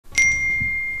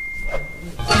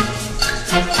Okay.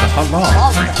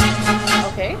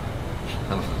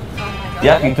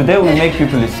 Yeah, today we make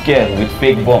people scared with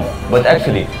fake bomb, but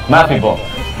actually, Mafi bomb.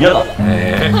 Yalla.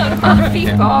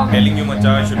 Mafi bomb. Telling you, Macha,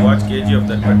 I should watch KGF.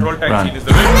 That petrol tank scene is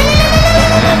the way.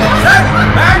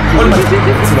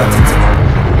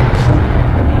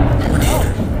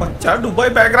 Macha,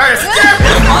 Dubai bag rice.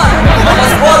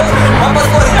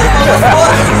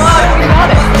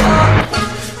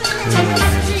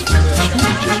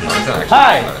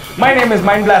 Hi, my name is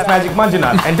Mind Blast Magic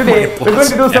Manjunath, and today we're going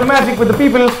to do some magic with the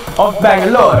people of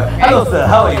Bangalore. Hello sir,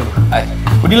 how are you? Hi.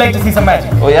 Would you like to see some magic?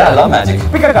 Oh yeah, I love magic.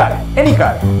 Pick a card, any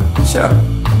card. Sure.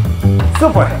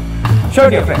 Super. Show it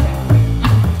to your friend.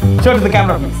 Show it to the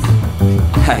camera, please.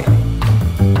 Hi.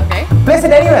 Okay. Place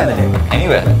it anywhere in the deck.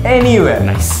 Anywhere. Anywhere.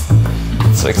 Nice.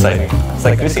 So exciting. It's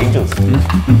like Chris Angels.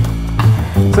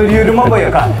 So do you remember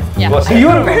your card? Yeah. Do you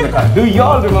remember the card? Do you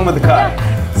all remember the card?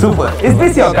 Super. Is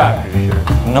this your card?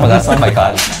 No, that's not my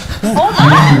card.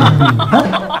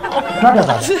 Not your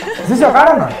card. Is this your card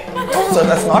or not? So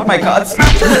that's not my card. Is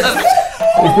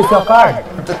this your card?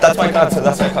 That's my card, so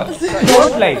that's my card.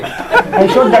 Don't lie. I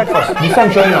showed that first. This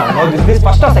I'm showing now. No, this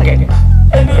first or second?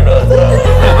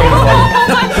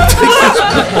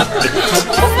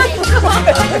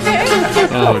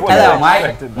 Hello,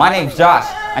 Mike. My name's Josh,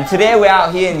 and today we're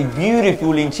out here in the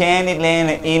beautiful enchanted land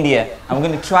of India. I'm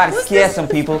going to try to scare some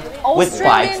people with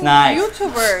spikes knives.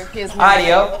 YouTuber. His name.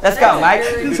 Audio, let's go, Mike.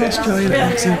 It's Australian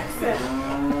accent.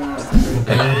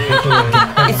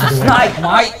 It's a snake,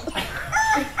 Mike.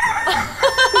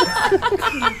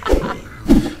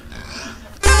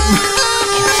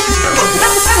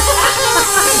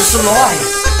 It's a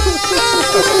noise.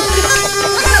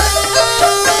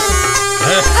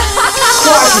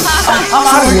 I'm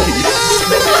out of here.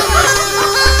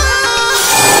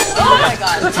 Oh my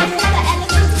god.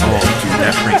 Oh, dude,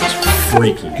 that prank is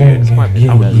freaky. I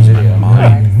would lose my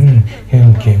mind.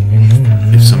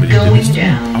 If somebody did this to me, I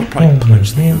would probably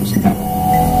punch the nose.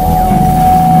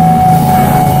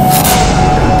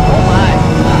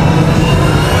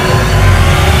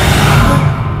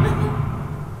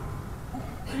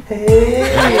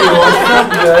 Hey, what's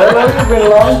up, girl? It's been a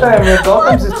long time. You're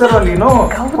Gautam's sister only, no?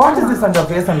 What is this on your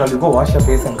face and all? You go wash your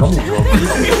face and come with you.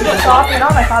 Stop, you know,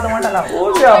 my father won't allow.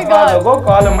 Who's your father? Go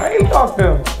call him. I'll talk to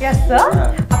him. Yes,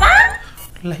 sir.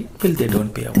 Like, will they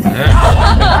don't pay up?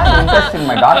 I'm interested in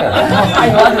my daughter. I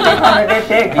want to take on a date.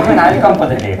 Take. Even I'll come for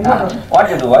the date. What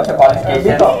you do? What's your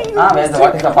qualification? What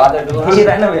is the father do? He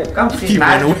ran away. Come, she's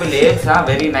married people age.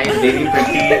 Very nice, very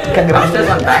pretty. Upstairs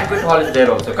on banquet hall is there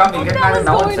also. Come, we'll get married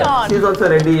now What's going itself. on? She's also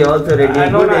ready. You're also ready. I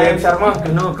know, Good I am age. Sharma.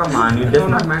 No, come on. It does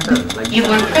not matter. Like Too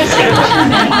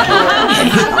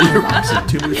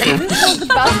many phones.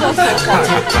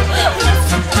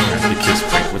 The kiss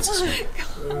prank. What's this one?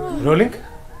 Rolling.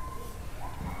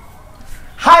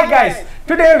 Hi guys,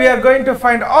 today we are going to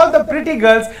find all the pretty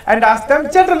girls and ask them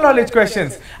general knowledge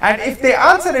questions. And if they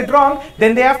answer it wrong,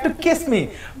 then they have to kiss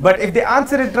me. But if they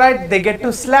answer it right, they get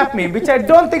to slap me, which I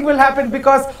don't think will happen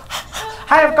because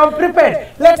I have come prepared.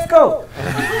 Let's go.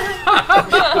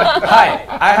 Hi,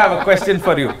 I have a question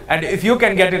for you. And if you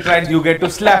can get it right, you get to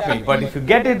slap me. But if you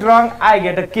get it wrong, I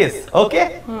get a kiss.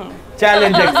 Okay?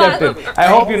 Challenge accepted. I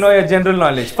hope you know your general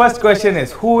knowledge. First question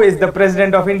is, who is the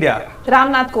President of India?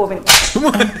 Ramnath Kovind.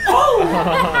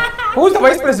 Who's the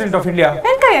Vice President of India?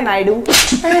 Venkaiah Naidu.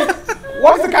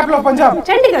 What is the capital of Punjab?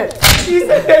 Chandigarh. He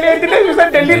said Delhi. I didn't you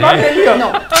said Delhi, not Delhi.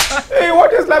 No. Hey,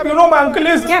 what is slap? You know my uncle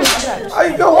is. Yeah,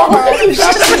 I go, what is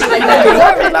slap?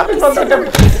 What is slap from the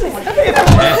temple?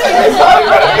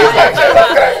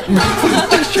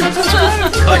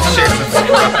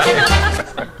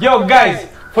 Yo guys,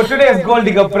 for today's gold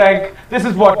digger prank, this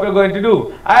is what we're going to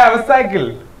do. I have a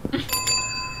cycle.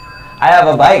 I have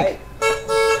a bike.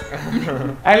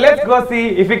 And let's go see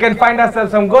if we can find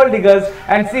ourselves some gold diggers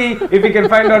and see if we can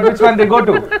find out which one they go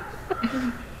to.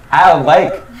 I have a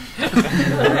bike.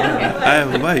 I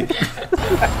have a bike.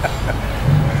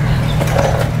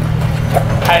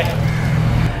 Hi.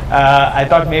 I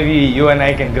thought maybe you and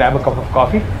I can grab a cup of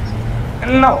coffee.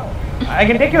 No, I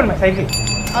can take you on my cycle.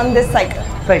 On this cycle.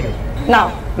 Cycle.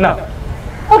 Now. No.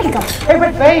 Okay, come. Hey,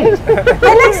 but wait.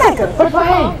 I like cycle. But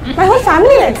why? My whole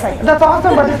family likes cycle. That's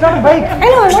awesome, but it's not a bike. I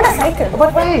know, I want a cycle.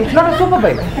 But why? It's not a super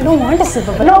bike. I don't want a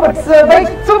super bike. No, but it's a bike.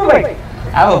 Super bike.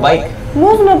 I have a bike.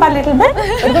 Move up a little bit.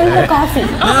 We're going for coffee.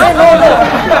 Hey,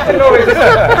 no, wait.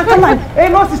 Come on. Hey,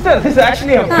 no, sister. This is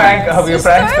actually a prank of your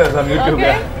pranksters on YouTube.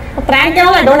 Okay. Yeah. A prank and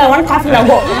all, I don't. I want coffee now.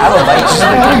 Go. I have a bike.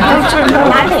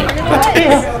 Latte.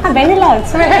 Vanilla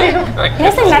also.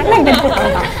 Yes, and nutmeg did put on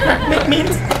top.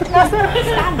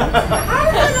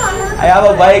 I have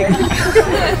a bike.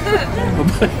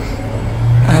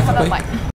 Bye.